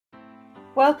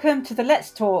Welcome to the Let's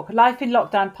Talk Life in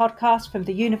Lockdown podcast from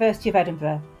the University of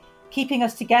Edinburgh, keeping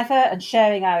us together and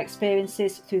sharing our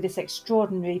experiences through this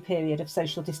extraordinary period of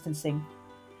social distancing.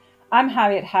 I'm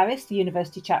Harriet Harris, the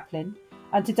University Chaplain,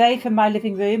 and today from my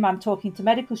living room I'm talking to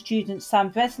medical students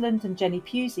Sam Bresland and Jenny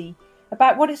Pusey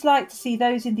about what it's like to see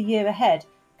those in the year ahead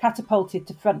catapulted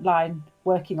to frontline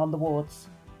working on the wards.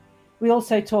 We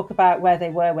also talk about where they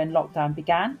were when lockdown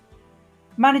began,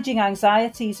 managing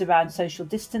anxieties around social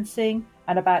distancing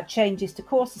and about changes to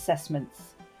course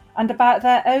assessments, and about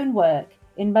their own work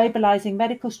in mobilising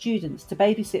medical students to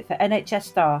babysit for NHS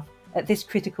staff at this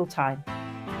critical time.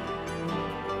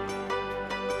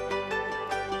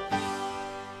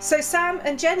 So Sam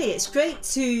and Jenny, it's great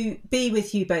to be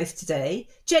with you both today.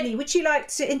 Jenny, would you like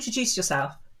to introduce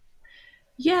yourself?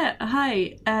 Yeah,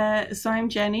 hi. So I'm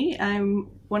Jenny.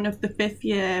 I'm one of the fifth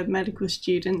year medical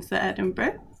students at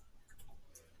Edinburgh.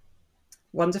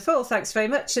 Wonderful, thanks very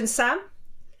much. And Sam?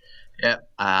 Yeah,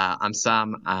 I'm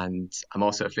Sam, and I'm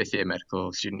also a fifth year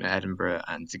medical student at Edinburgh,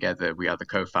 and together we are the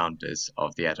co-founders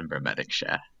of the Edinburgh Medic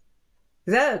Share.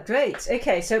 Oh, great.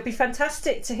 Okay, so it'd be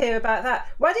fantastic to hear about that.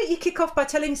 Why don't you kick off by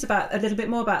telling us a little bit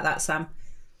more about that, Sam?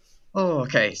 Oh,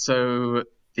 okay. So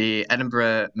the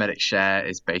Edinburgh Medic Share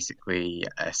is basically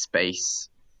a space.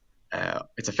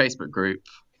 It's a Facebook group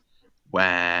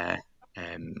where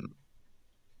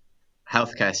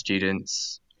healthcare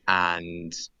students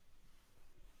and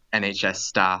NHS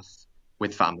staff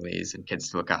with families and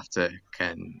kids to look after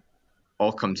can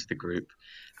all come to the group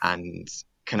and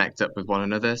connect up with one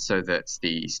another so that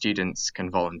the students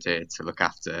can volunteer to look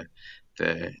after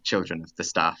the children of the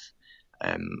staff,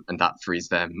 and that frees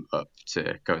them up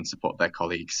to go and support their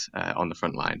colleagues on the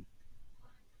front line.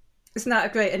 Isn't that a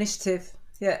great initiative?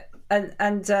 Yeah, and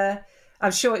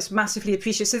I'm sure it's massively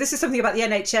appreciated. So this is something about the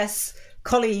NHS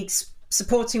colleagues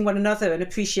supporting one another and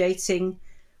appreciating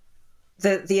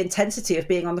the intensity of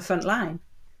being on the front line.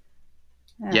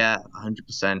 Yeah,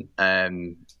 100%.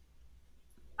 And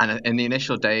in the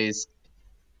initial days,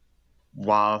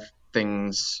 while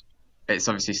it's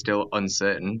obviously still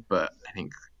uncertain, but I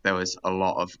think there was a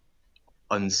lot of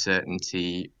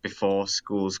uncertainty before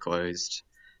schools closed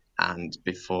and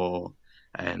before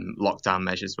lockdown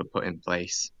measures were put in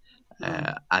place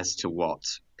as to what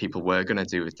people were going to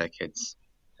do with their kids.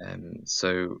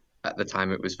 So at the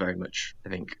time, it was very much, I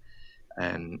think,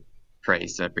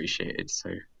 praised and appreciated. So,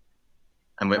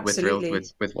 and we're thrilled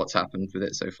with what's happened with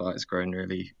it so far. It's grown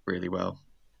really, really well.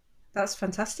 That's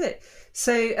fantastic.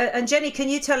 So, and Jenny, can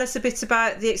you tell us a bit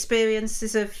about the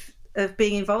experiences of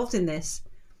being involved in this?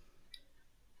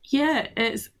 Yeah,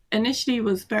 it initially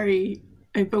was very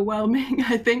overwhelming.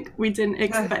 I think we didn't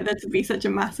expect there to be such a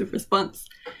massive response.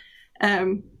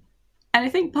 And I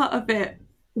think part of it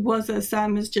was, as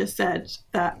Sam has just said,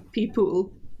 that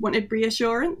people wanted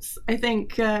reassurance. I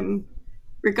think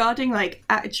regarding like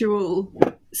actual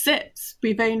sits,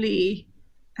 we've only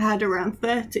had around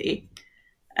 30.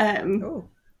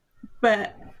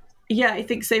 But yeah, I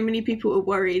think so many people were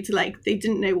worried, like they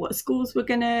didn't know what schools were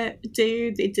gonna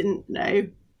do. They didn't know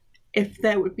if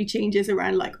there would be changes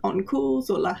around like on calls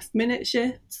or last minute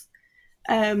shifts.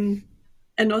 And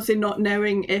also not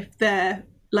knowing if their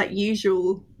like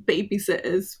usual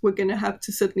babysitters were going to have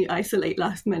to suddenly isolate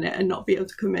last minute and not be able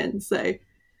to come in. So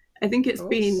I think it's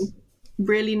been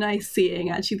really nice seeing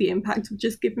actually the impact of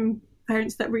just giving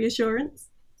parents that reassurance.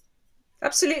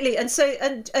 Absolutely. And so,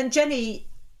 and Jenny,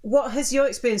 what has your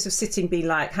experience of sitting been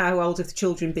like? How old have the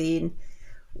children been?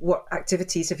 What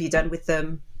activities have you done with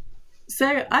them?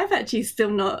 So I've actually still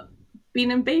not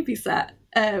been in babysat.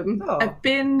 I've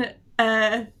been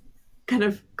kind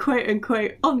of quote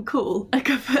unquote on call a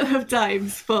couple of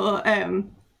times for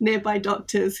nearby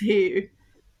doctors who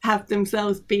have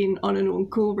themselves been on an on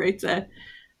call rota.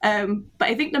 But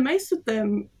I think the most of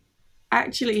them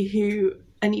actually who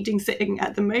are needing sitting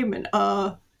at the moment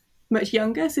are much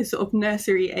younger, so sort of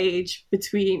nursery age,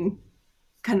 between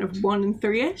kind of 1 and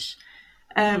 3ish.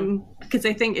 Because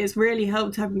I think it's really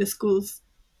helped having the schools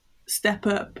step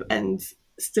up and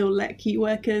still let key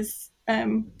workers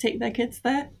take their kids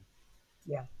there.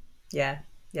 Yeah.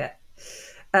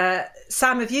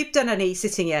 Sam, have you done any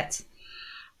sitting yet?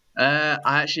 I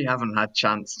actually haven't had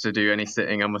chance to do any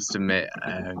sitting, I must admit.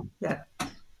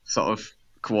 Sort of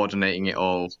coordinating it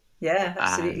all. Yeah,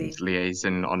 absolutely. And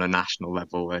liaising on a national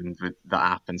level and with the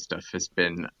app and stuff has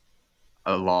been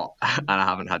a lot, and I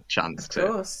haven't had chance to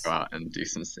go out and do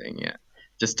some sitting yet.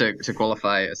 Just to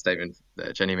qualify a statement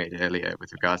that Jenny made earlier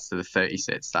with regards to the 30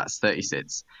 sits, that's 30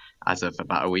 sits as of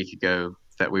about a week ago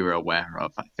that we were aware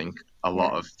of. I think a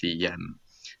lot of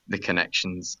the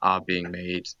connections are being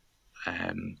made,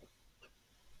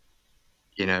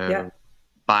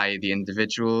 by the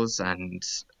individuals, and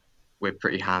we're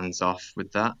pretty hands off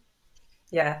with that.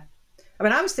 Yeah. I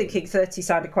mean, I was thinking 30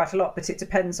 sounded quite a lot, but it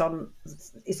depends on,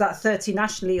 is that 30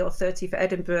 nationally or 30 for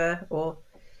Edinburgh, or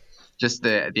just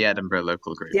the Edinburgh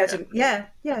local group?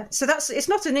 Yeah. So it's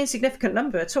not an insignificant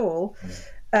number at all.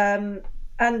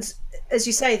 And as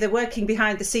you say, the working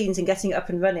behind the scenes and getting it up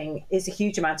and running is a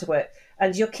huge amount of work.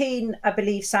 And you're keen, I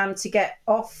believe, Sam, to get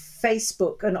off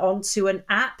Facebook and onto an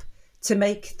app to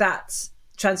make that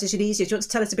transition easier. Do you want to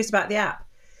tell us a bit about the app?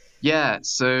 Yeah,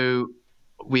 so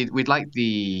we'd like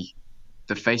the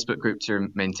Facebook group to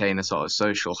maintain a sort of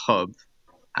social hub,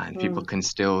 and people can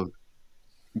still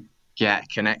get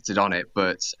connected on it.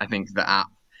 But I think the app,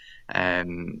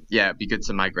 it'd be good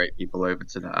to migrate people over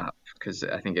to the app, because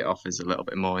I think it offers a little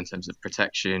bit more in terms of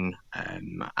protection,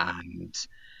 and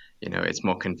it's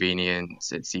more convenient.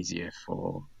 It's easier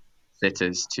for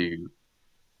sitters to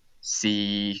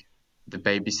see the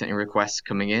babysitting requests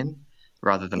coming in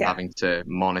rather than having to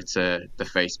monitor the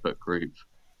Facebook group.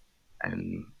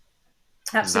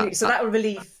 Absolutely. So that will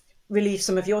relieve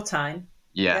some of your time.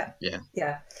 Yeah.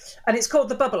 And it's called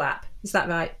the Bubble app. Is that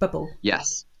right? Bubble.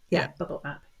 Yes. Yeah. Bubble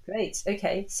app. Great.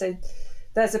 Okay. So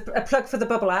there's a plug for the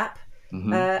Bubble app.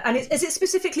 Mm-hmm. And is it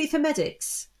specifically for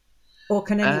medics, or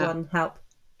can anyone help?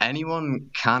 Anyone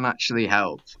can actually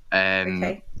help.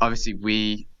 Okay. Obviously,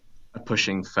 we are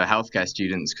pushing for healthcare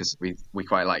students because we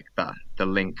quite like that, the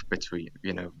link between,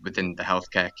 within the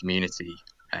healthcare community.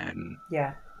 I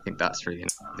think that's really,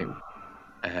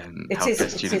 healthcare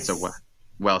students are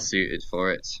well suited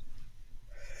for it.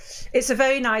 It's a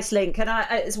very nice link. And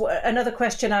it's another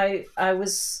question I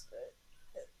was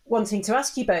wanting to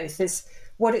ask you both is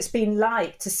what it's been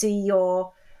like to see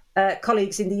your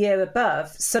colleagues in the year above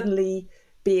suddenly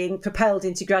being propelled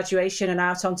into graduation and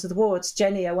out onto the wards.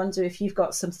 Jenny, I wonder if you've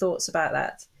got some thoughts about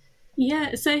that.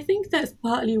 Yeah, so I think that's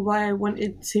partly why I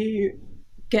wanted to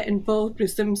get involved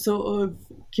with some sort of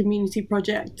community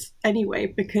project anyway,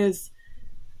 because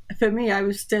for me, I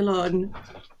was still on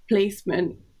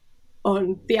placement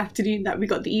on the afternoon that we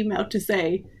got the email to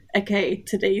say, okay,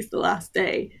 today's the last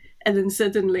day. And then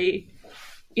suddenly,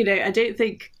 I don't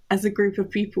think as a group of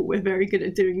people we're very good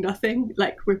at doing nothing.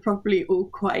 Like, we're probably all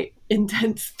quite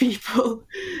intense people.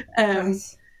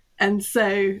 Nice. And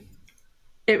so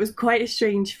it was quite a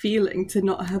strange feeling to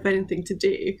not have anything to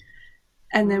do.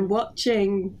 And then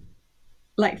watching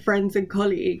like friends and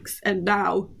colleagues, and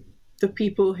now the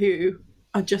people who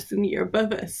are just in the year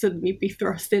above us suddenly be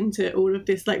thrust into all of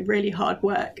this like really hard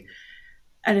work.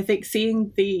 And I think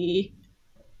seeing the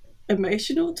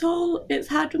emotional toll it's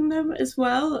had on them as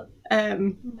well,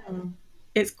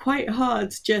 it's quite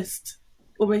hard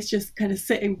almost just kind of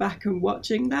sitting back and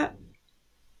watching that.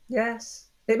 Yes,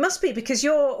 it must be, because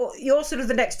you're sort of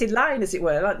the next in line, as it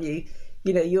were, aren't you?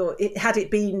 Had it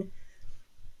been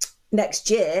next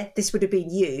year, this would have been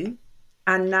you,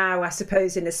 and now I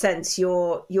suppose in a sense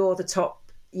you're the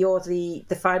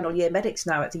final year medics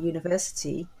now at the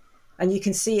university, and you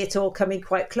can see it all coming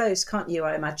quite close, can't you?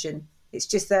 I imagine it's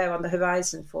just there on the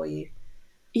horizon for you.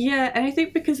 Yeah, and I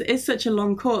think because it is such a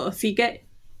long course, you get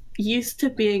used to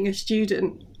being a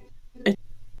student.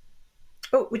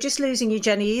 Oh, we're just losing you,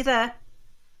 Jenny. Are you there?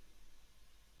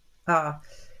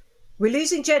 We're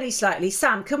losing Jenny slightly.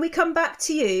 Sam, can we come back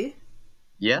to you?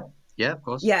 Yeah, of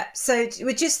course. Yeah, so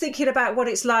we're just thinking about what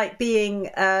it's like being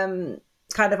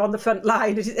kind of on the front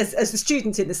line as a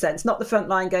student, in the sense, not the front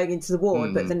line going into the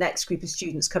ward, but the next group of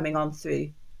students coming on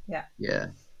through. Yeah.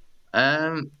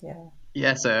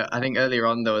 So I think earlier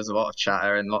on there was a lot of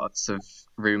chatter and lots of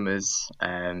rumours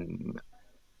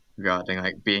regarding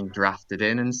like being drafted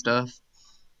in and stuff.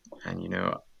 And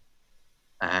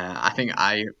I think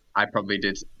I probably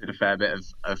did a fair bit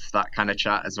of that kind of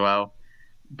chat as well.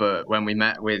 But when we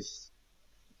met with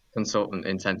consultant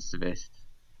intensivist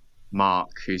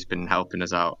Mark, who's been helping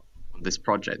us out on this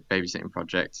babysitting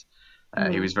project,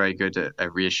 he was very good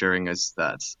at reassuring us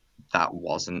that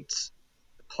wasn't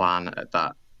the plan at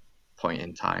that point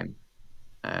in time,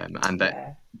 and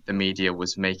that the media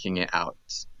was making it out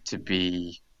to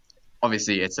be.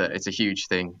 Obviously, it's a huge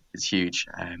thing. It's huge,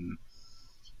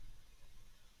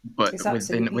 but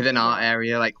within our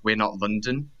area, like, we're not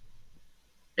London.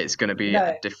 It's going to be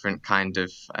a different kind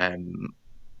of, a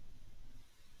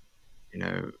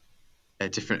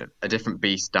different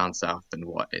beast down south than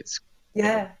what it's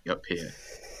up here.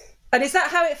 And is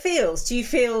that how it feels? Do you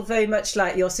feel very much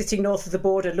like you're sitting north of the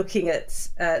border looking at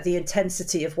the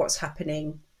intensity of what's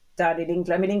happening down in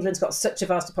England? I mean, England's got such a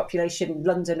vast population.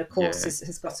 London, of course,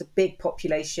 has got a big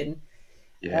population,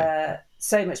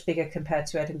 so much bigger compared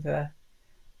to Edinburgh.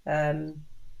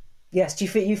 Yes, do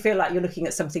you feel like you're looking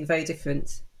at something very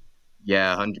different?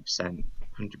 Yeah, 100%.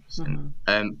 100%.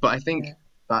 But I think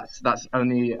that's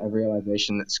only a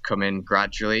realization that's come in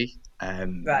gradually. I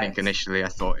think initially I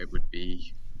thought it would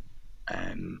be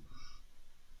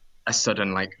a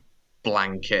sudden like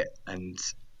blanket and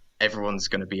everyone's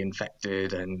going to be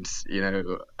infected and, you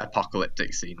know,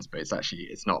 apocalyptic scenes, but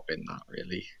it's not been that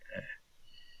really.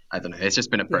 I don't know. It's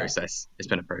just been a process. It's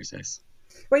been a process.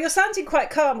 Well, you're sounding quite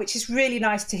calm, which is really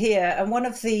nice to hear. And one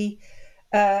of the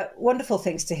wonderful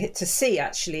things to see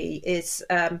actually is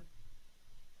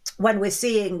when we're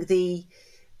seeing the,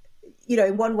 you know,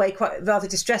 in one way quite rather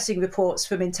distressing reports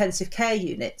from intensive care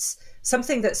units.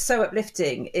 Something that's so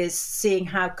uplifting is seeing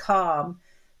how calm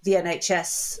the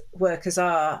NHS workers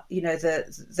are, you know,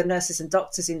 the nurses and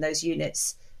doctors in those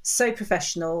units, so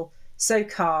professional, so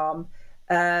calm.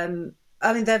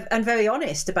 I mean, they're very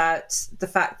honest about the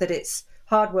fact that it's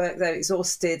hard work, they're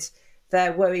exhausted,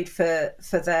 they're worried for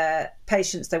their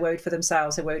patients, they're worried for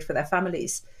themselves, they're worried for their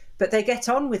families. But they get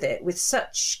on with it with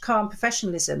such calm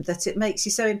professionalism that it makes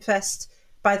you so impressed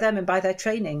by them and by their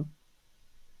training.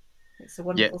 It's a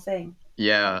wonderful thing.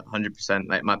 Yeah, 100%.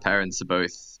 Like my parents are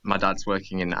both, my dad's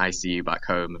working in ICU back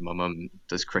home and my mum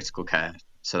does critical care.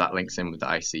 So that links in with the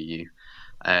ICU.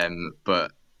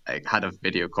 But I had a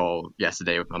video call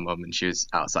yesterday with my mum and she was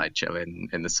outside chilling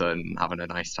in the sun, having a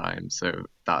nice time. So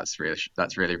that's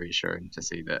really reassuring to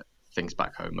see that things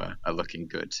back home are looking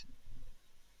good.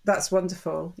 That's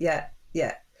wonderful. Yeah.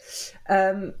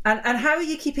 And how are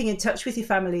you keeping in touch with your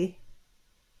family?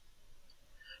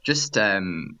 Just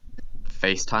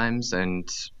FaceTimes and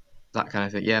that kind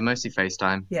of thing. Yeah, mostly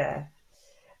FaceTime. Yeah.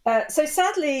 So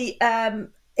sadly,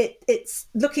 it's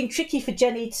looking tricky for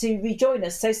Jenny to rejoin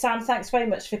us. So Sam, thanks very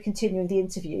much for continuing the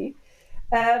interview.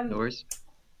 No worries.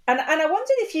 And I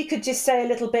wondered if you could just say a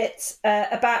little bit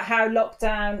about how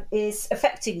lockdown is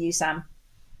affecting you, Sam,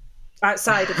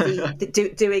 outside of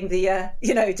doing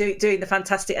the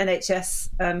fantastic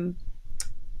NHS,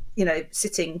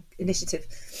 sitting initiative.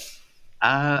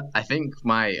 I think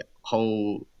my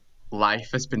whole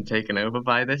life has been taken over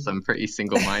by this. I'm pretty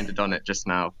single-minded on it just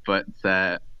now. But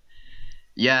I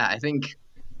think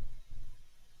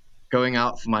going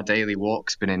out for my daily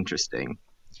walk's been interesting.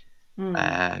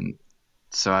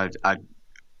 So I'd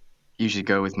usually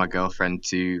go with my girlfriend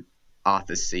to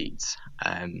Arthur's Seat.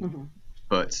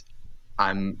 But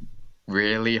I'm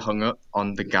really hung up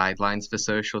on the guidelines for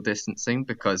social distancing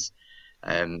because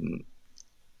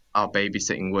our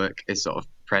babysitting work is sort of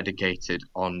predicated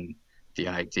on the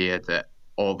idea that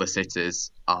all the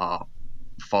sitters are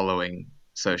following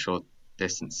social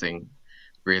distancing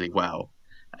really well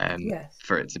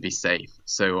for it to be safe.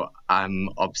 So I'm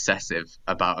obsessive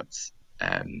about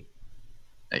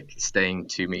staying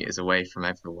 2 meters away from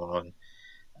everyone,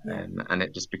 and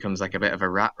it just becomes like a bit of a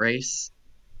rat race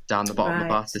down the bottom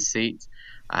of Arthur's Seat.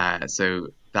 So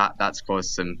that's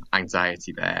caused some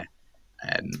anxiety there.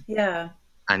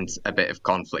 And a bit of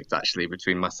conflict actually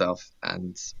between myself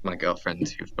and my girlfriend,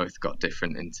 who've both got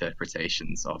different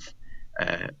interpretations of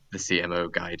the CMO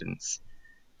guidance.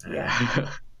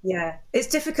 It's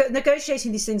difficult.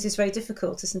 Negotiating these things is very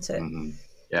difficult, isn't it?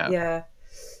 Yeah.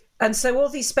 And so all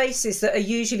these spaces that are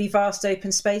usually vast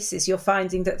open spaces, you're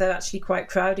finding that they're actually quite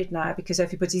crowded now because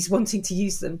everybody's wanting to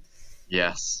use them.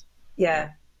 Yes.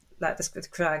 Yeah, like the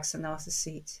Crags and Arthur's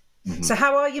Seat. So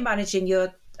how are you managing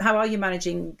the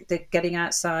getting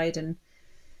outside, and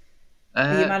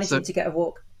are you managing to get a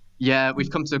walk? Yeah, we've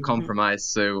come to a compromise.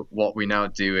 So what we now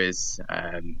do is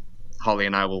Holly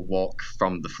and I will walk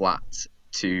from the flat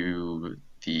to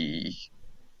the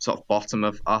sort of bottom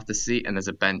of Arthur's Seat, and there's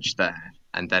a bench there.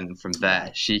 And then from there,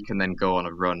 she can then go on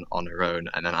a run on her own,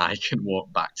 and then I can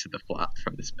walk back to the flat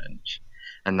from this bench.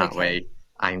 And that way,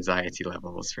 anxiety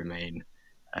levels remain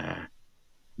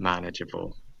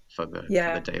manageable for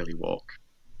the daily walk.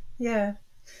 Yeah,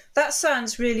 that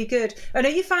sounds really good. And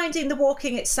are you finding the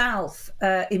walking itself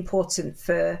important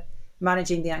for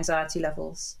managing the anxiety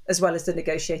levels, as well as the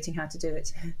negotiating how to do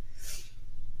it?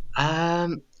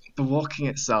 The walking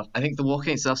itself, I think the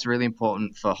walking itself is really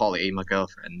important for Holly, my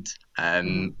girlfriend.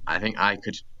 I think I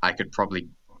could probably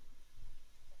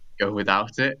go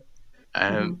without it,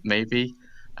 maybe.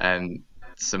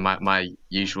 So my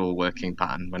usual working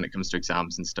pattern when it comes to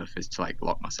exams and stuff is to like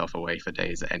lock myself away for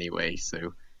days anyway.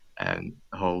 So the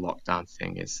whole lockdown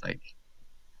thing is like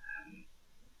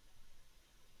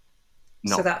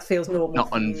so that feels normal,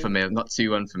 not unfamiliar, not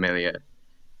too unfamiliar.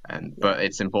 But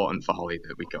it's important for Holly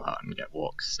that we go out and get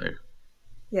walks. So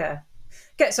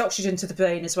gets oxygen to the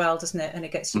brain as well, doesn't it? And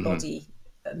it gets your body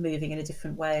moving in a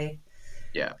different way.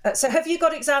 Yeah. So have you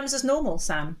got exams as normal,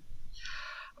 Sam?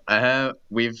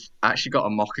 We've actually got a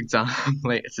mock exam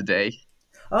later today.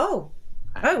 Oh.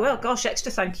 Oh, well, gosh,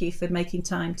 extra thank you for making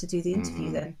time to do the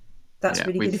interview then. That's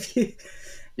really good of you.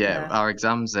 Yeah, our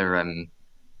exams are,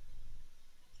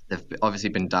 they've obviously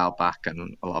been dialed back,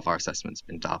 and a lot of our assessments have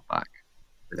been dialed back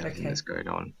with everything that's going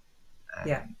on.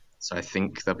 So I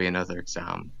think there'll be another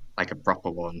exam, like a proper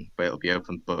one, but it'll be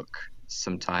open book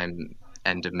sometime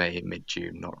end of May,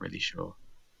 mid-June, not really sure.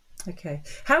 Okay.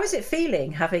 How is it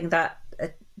feeling having that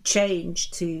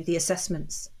change to the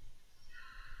assessments?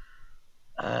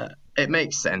 It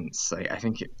makes sense. Like, I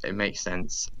think it makes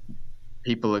sense.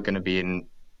 People are going to be in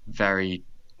very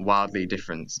wildly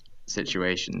different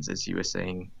situations, as you were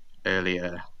saying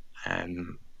earlier,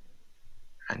 and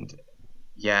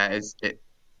yeah,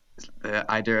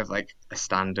 the idea of like a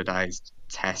standardized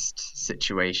test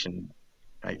situation,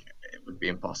 like, it would be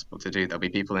impossible to do. There'll be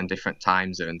people in different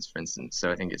time zones, for instance.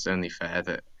 So I think it's only fair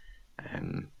that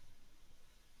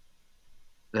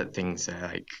that things are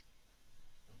like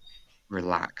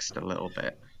relaxed a little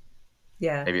bit.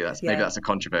 Yeah. Maybe that's a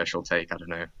controversial take. I don't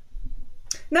know.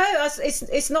 No,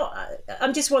 it's not.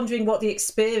 I'm just wondering what the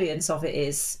experience of it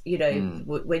is. You know,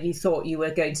 when you thought you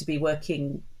were going to be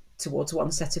working towards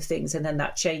one set of things, and then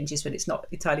that changes when it's not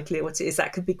entirely clear what it is.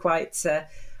 That could be quite.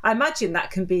 I imagine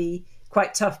that can be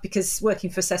quite tough, because working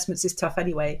for assessments is tough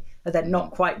anyway, and then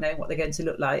not quite knowing what they're going to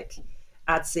look like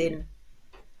adds in.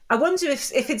 I wonder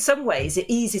if in some ways it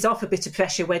eases off a bit of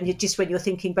pressure when you're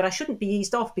thinking, but I shouldn't be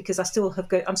eased off because I'm still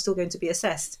going to be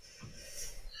assessed.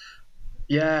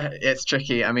 Yeah, it's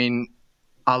tricky. I mean,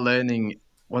 our learning,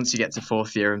 once you get to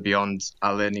fourth year and beyond,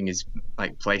 our learning is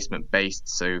like placement based.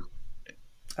 So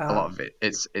a lot of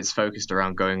it's focused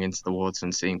around going into the wards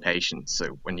and seeing patients.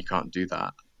 So when you can't do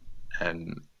that,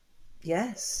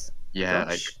 yes, yeah,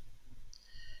 gosh.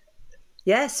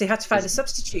 So you had to find a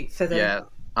substitute for the. Yeah,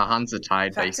 our hands are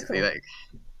tied practical. basically.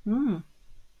 Like,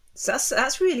 so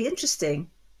that's really interesting,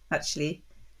 actually.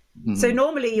 So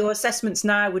normally your assessments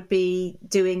now would be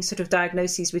doing sort of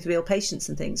diagnoses with real patients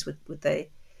and things, would they?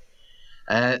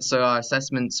 So our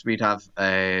assessments, we'd have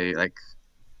like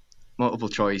multiple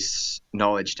choice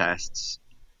knowledge tests,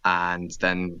 and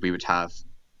then we would have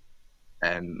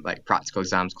like practical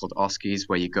exams called OSCEs,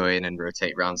 where you go in and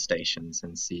rotate around stations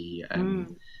and see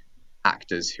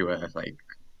actors who are like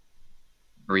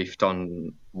briefed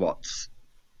on what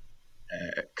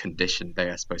condition they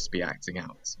are supposed to be acting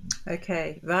out.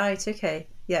 Okay, right, okay.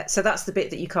 Yeah, so that's the bit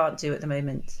that you can't do at the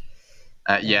moment.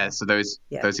 So those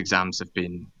exams have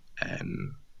been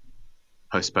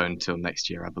postponed till next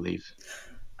year, I believe.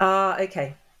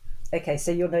 Okay,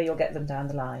 so you'll get them down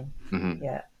the line.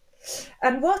 Yeah.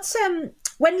 And what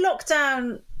when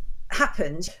lockdown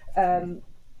happened,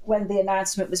 when the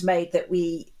announcement was made that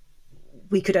we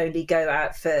could only go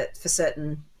out for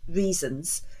certain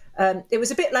reasons, it was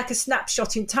a bit like a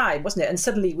snapshot in time, wasn't it? And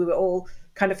suddenly we were all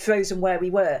kind of frozen where we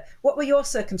were. What were your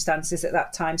circumstances at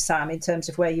that time, Sam, in terms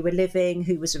of where you were living,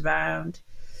 who was around?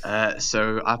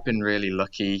 So I've been really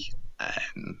lucky.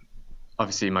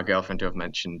 Obviously, my girlfriend, who I've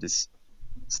mentioned, is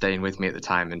staying with me at the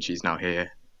time, and she's now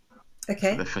here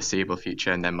for the foreseeable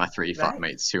future. And then my three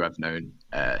flatmates, who I've known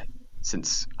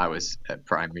since I was at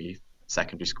primary,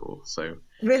 secondary school. So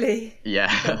really,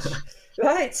 yeah,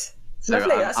 right. So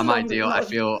I'm ideal. I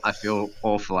feel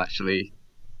awful actually.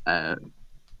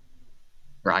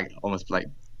 Almost like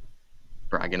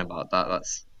bragging about that.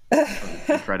 That's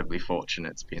I'm incredibly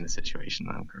fortunate to be in the situation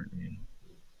that I'm currently in.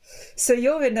 So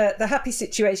you're in the happy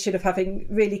situation of having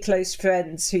really close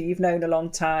friends who you've known a long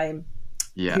time,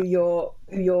 who you're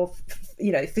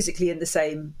physically in the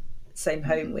same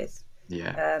home with.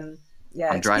 Yeah.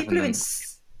 Yeah. I'm driving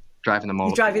them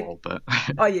all up the wall, but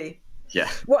are you? Yeah.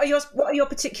 What are your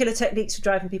particular techniques for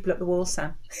driving people up the wall,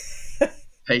 Sam?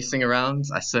 Pacing around.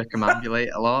 I circumambulate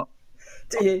a lot.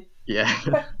 Do you?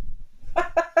 Yeah.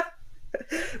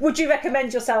 Would you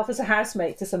recommend yourself as a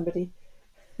housemate to somebody?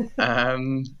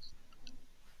 I'm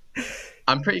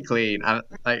pretty clean. I'm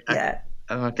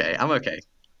okay. I'm okay.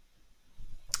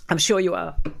 I'm sure you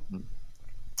are.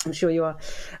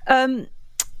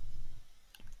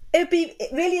 It would be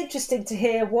really interesting to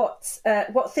hear what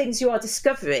things you are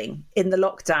discovering in the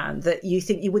lockdown that you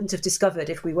think you wouldn't have discovered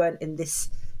if we weren't in this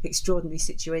extraordinary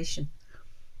situation.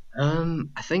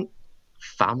 I think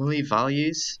family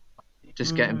values,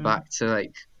 just getting back to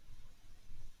like,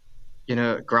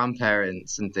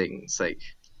 grandparents and things, like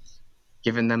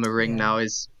giving them a ring now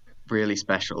is really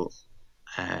special.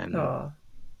 I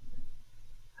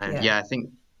think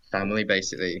family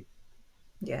basically.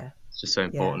 Yeah. It's just so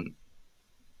important. Yeah.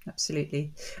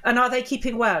 Absolutely. And are they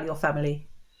keeping well, your family?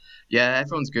 Yeah,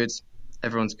 everyone's good.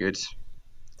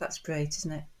 That's great,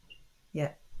 isn't it?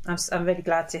 Yeah. I'm really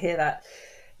glad to hear that.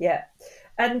 Yeah.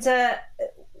 And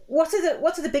what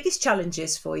are the biggest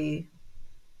challenges for you?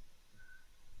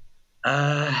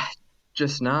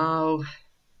 Just now,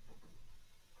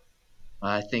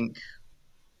 I think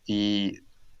the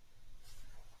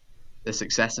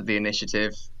success of the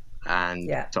initiative and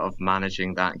sort of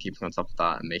managing that and keeping on top of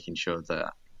that and making sure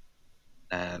that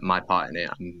my part in it,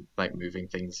 I'm like moving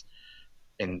things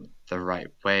in the right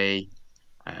way,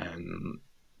 and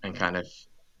kind of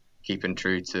keeping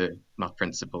true to my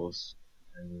principles.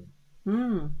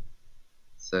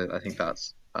 So I think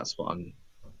that's what I'm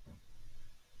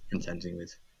contending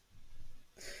with.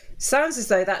 Sounds as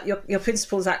though that your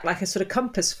principles act like a sort of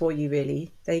compass for you,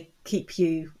 really. They keep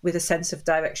you with a sense of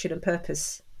direction and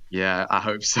purpose. Yeah, I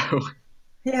hope so.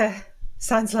 Yeah,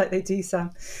 sounds like they do, Sam.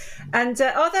 And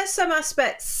are there some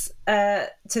aspects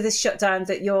to this shutdown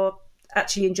that you're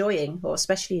actually enjoying, or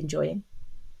especially enjoying?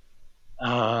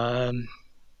 Looking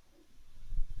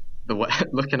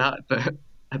at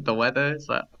the weather, is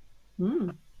that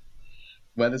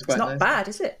weather's quite it's not nice. Bad,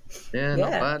 is it? Yeah,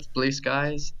 not bad. Blue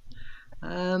skies.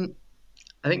 I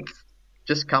think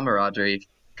just camaraderie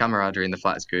in the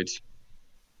flat is good.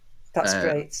 That's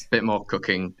great. A bit more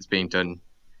cooking is being done.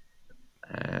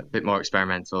 A bit more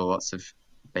experimental, lots of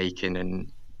baking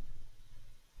and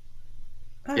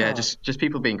just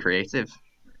people being creative.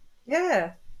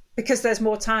 Yeah, because there's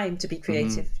more time to be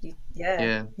creative.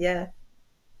 Yeah.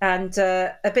 And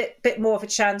a bit more of a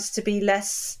chance to be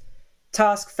less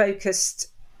task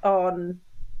focused on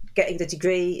getting the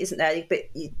degree, isn't there? A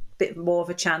bit more of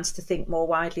a chance to think more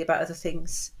widely about other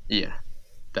things. Yeah,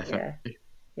 definitely.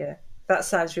 Yeah. That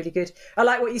sounds really good. I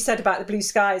like what you said about the blue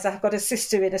skies. I've got a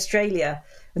sister in Australia,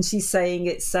 and she's saying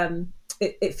it's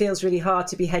it feels really hard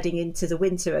to be heading into the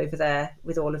winter over there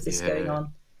with all of this going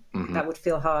on. That would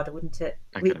feel harder, wouldn't it?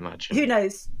 I can imagine. Who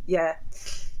knows? Yeah,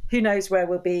 who knows where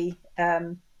we'll be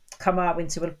come our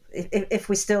winter? If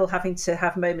we're still having to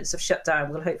have moments of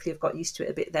shutdown, we'll hopefully have got used to it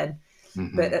a bit then.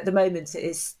 But at the moment, it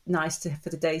is nice for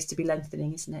the days to be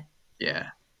lengthening, isn't it?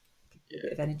 Yeah. A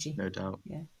bit of energy. No doubt.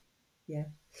 Yeah.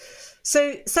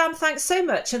 So, Sam, thanks so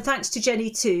much, and thanks to Jenny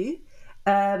too.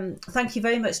 Thank you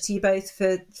very much to you both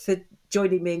for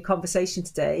joining me in conversation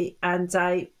today, and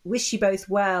I wish you both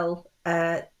well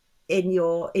in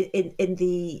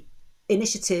the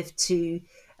initiative to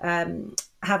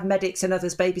have medics and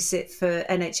others babysit for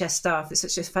NHS staff. It's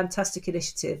such a fantastic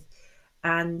initiative,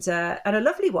 and a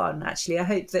lovely one actually. I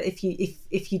hope that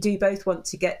if you do both want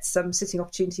to get some sitting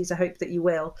opportunities, I hope that you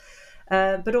will.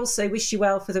 But also wish you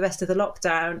well for the rest of the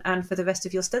lockdown and for the rest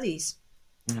of your studies.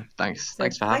 Thanks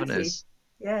for having us.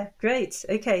 Yeah, great.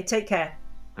 Okay, take care.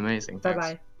 Amazing.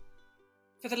 Bye-bye.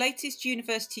 For the latest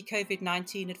university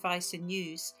COVID-19 advice and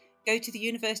news, go to the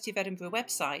University of Edinburgh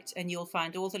website and you'll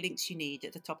find all the links you need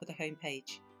at the top of the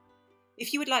homepage.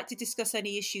 If you would like to discuss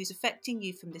any issues affecting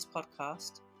you from this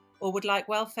podcast, or would like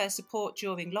welfare support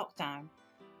during lockdown,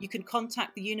 you can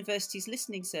contact the university's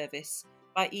listening service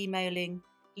by emailing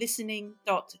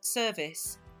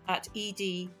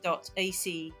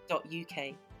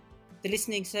listening.service@ed.ac.uk. The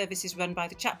listening service is run by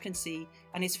the chaplaincy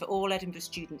and is for all Edinburgh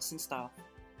students and staff.